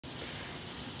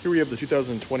Here we have the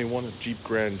 2021 Jeep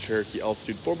Grand Cherokee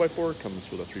Altitude 4x4. Comes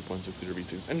with a 3.6 liter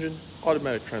V6 engine,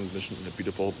 automatic transmission in a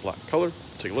beautiful black color.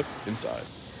 Let's take a look inside.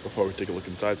 Before we take a look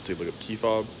inside, let's take a look at the key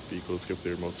fob. Vehicle is equipped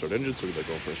with the remote start engine, so we'll get that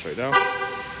going for us right now.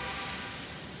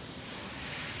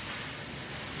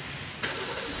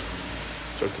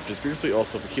 Starts up just beautifully.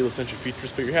 Also have the keyless entry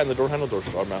features. Put your hand on the door handle, door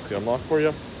should automatically unlock for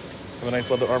you. Have a nice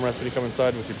leather armrest when you come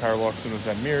inside with your power locks, windows,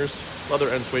 and mirrors. Leather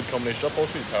and suede combination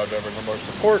upholstery, power driver and lumbar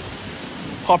support.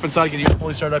 Hop inside, get you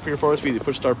fully started up here for us via the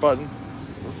push start button.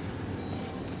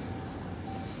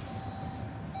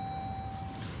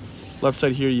 Left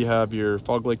side here you have your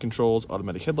fog light controls,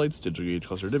 automatic headlights, digital gauge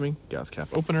cluster dimming, gas cap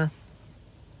opener.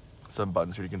 Some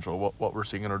buttons here to control what we're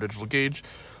seeing in our digital gauge,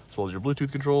 as well as your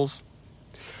Bluetooth controls.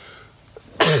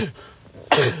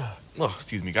 Oh,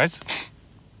 excuse me, guys.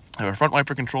 Our front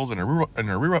wiper controls and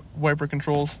our rear wiper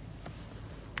controls,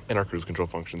 and our cruise control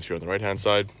functions here on the right hand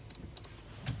side.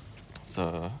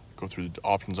 Let's go through the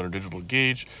options on our digital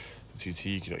gauge. As you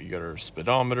see, you got our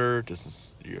speedometer,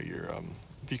 distance, your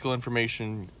vehicle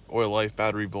information, oil life,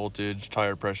 battery voltage,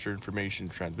 tire pressure information,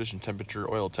 transmission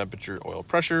temperature, oil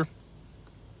pressure.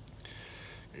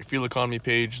 Your fuel economy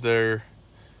page there,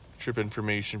 trip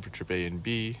information for trip A and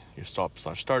B, your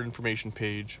stop/start information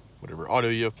page, whatever audio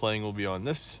you have playing will be on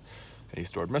this, any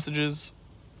stored messages,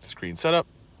 screen setup,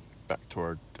 back to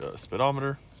our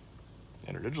speedometer,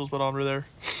 and our digital speedometer there.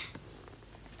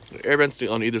 Air vents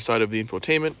on either side of the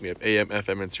infotainment. We have AM,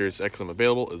 FM, and Sirius XM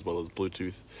available, as well as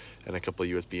Bluetooth and a couple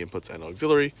of USB inputs and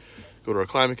auxiliary. Go to our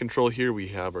climate control here. We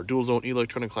have our dual zone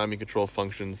electronic climate control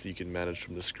functions you can manage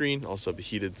from the screen. Also have a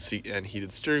heated seat and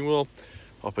heated steering wheel.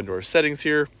 Up into our settings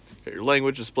here. Got your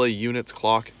language display, units,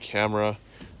 clock, camera,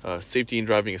 safety and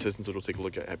driving assistance, which we'll take a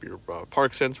look at. Have your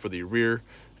park sense for the rear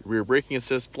braking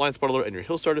assist, blind spot alert, and your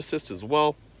hill start assist as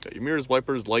well. Got your mirrors,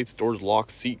 wipers, lights, doors,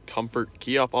 locks, seat, comfort,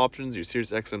 key off options, your Sirius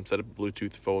XM setup,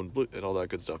 Bluetooth, phone, and all that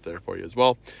good stuff there for you as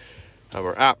well. Have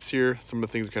our apps here. Some of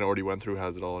the things we kind of already went through,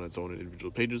 has it all on its own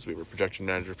individual pages. We have a projection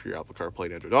manager for your Apple CarPlay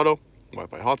and Android Auto,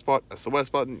 Wi-Fi hotspot,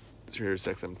 SOS button, Sirius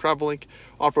XM travel link,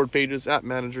 off-road pages, app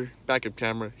manager, backup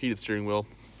camera, heated steering wheel.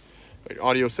 Got your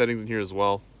audio settings in here as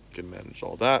well. You can manage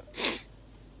all that.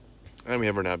 And we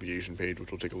have our navigation page,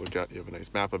 which we'll take a look at. You have a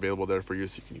nice map available there for you,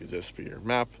 so you can use this for your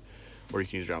map, or you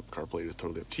can use your Apple CarPlay. It's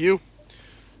totally up to you.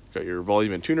 Got your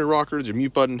volume and tuner rockers, your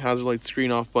mute button, hazard light,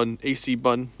 screen off button, AC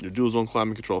button, your dual zone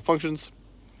climate control functions,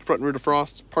 front and rear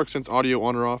defrost, park sense audio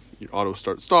on or off, your auto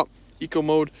start stop, eco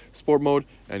mode, sport mode,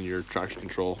 and your traction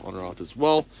control on or off as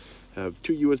well. Have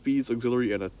two USBs,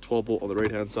 auxiliary, and a 12 volt on the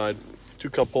right hand side,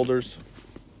 two cup holders,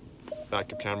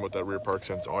 backup camera with that rear park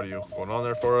sense audio going on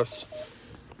there for us.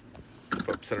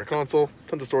 Up center console,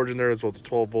 tons of storage in there, as well as a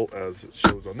 12 volt as it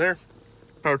shows on there.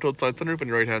 Power tilt side sunroof on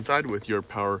your right hand side with your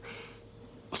power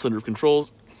sunroof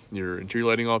controls, your interior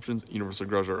lighting options, universal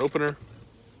garage door opener,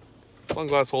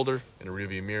 sunglass holder, and a rear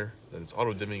view mirror. Then it's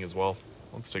auto dimming as well.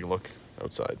 Let's take a look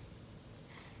outside.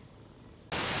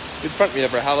 In front we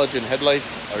have our halogen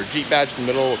headlights, our Jeep badge in the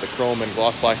middle with the chrome and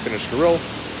gloss black finish grille.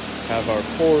 Have our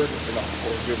we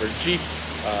have our Jeep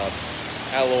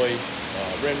alloy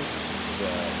rims, the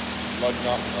lug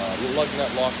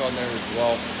nut lock on there as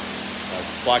well.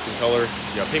 Black in color.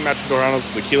 You got paint matching door handles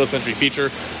with the keyless entry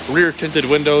feature, rear tinted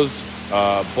windows,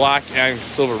 black and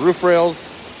silver roof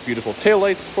rails, beautiful tail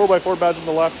lights, 4x4 badge on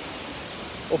the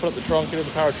left. Open up the trunk. Here's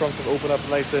a power trunk to open up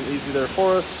nice and easy there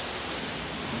for us.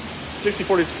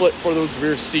 60/40 split for those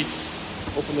rear seats.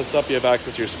 Open this up, you have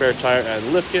access to your spare tire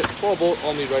and lift kit. 12 volt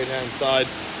on the right hand side.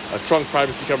 A trunk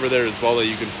privacy cover there as well that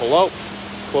you can pull out.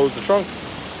 Close the trunk.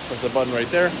 Press a button right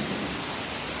there.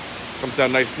 Comes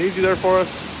down nice and easy there for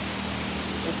us.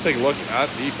 Let's take a look at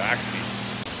the back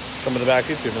seats. Come to the back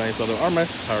seats, we have a nice leather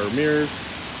armrest, power mirrors,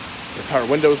 or power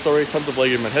windows, tons of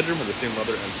legroom and headroom with the same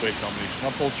leather and suede combination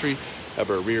upholstery.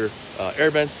 Have our rear air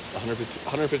vents,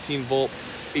 115 volt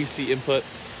AC input.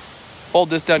 Fold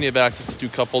this down, you have access to two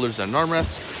cup holders and an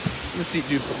armrest. And the seat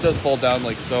does fall down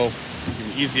like so.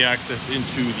 Give you easy access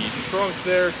into the trunk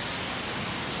there.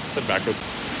 Head backwards.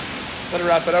 That'll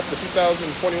wrap it up for the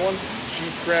 2021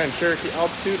 Jeep Grand Cherokee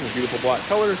Altitude in a beautiful black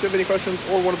color. If you have any questions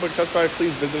or want to book a test drive,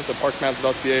 please visit us at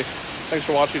parkmazda.ca. Thanks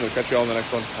for watching. We'll catch you all in the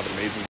next one. Have an amazing day.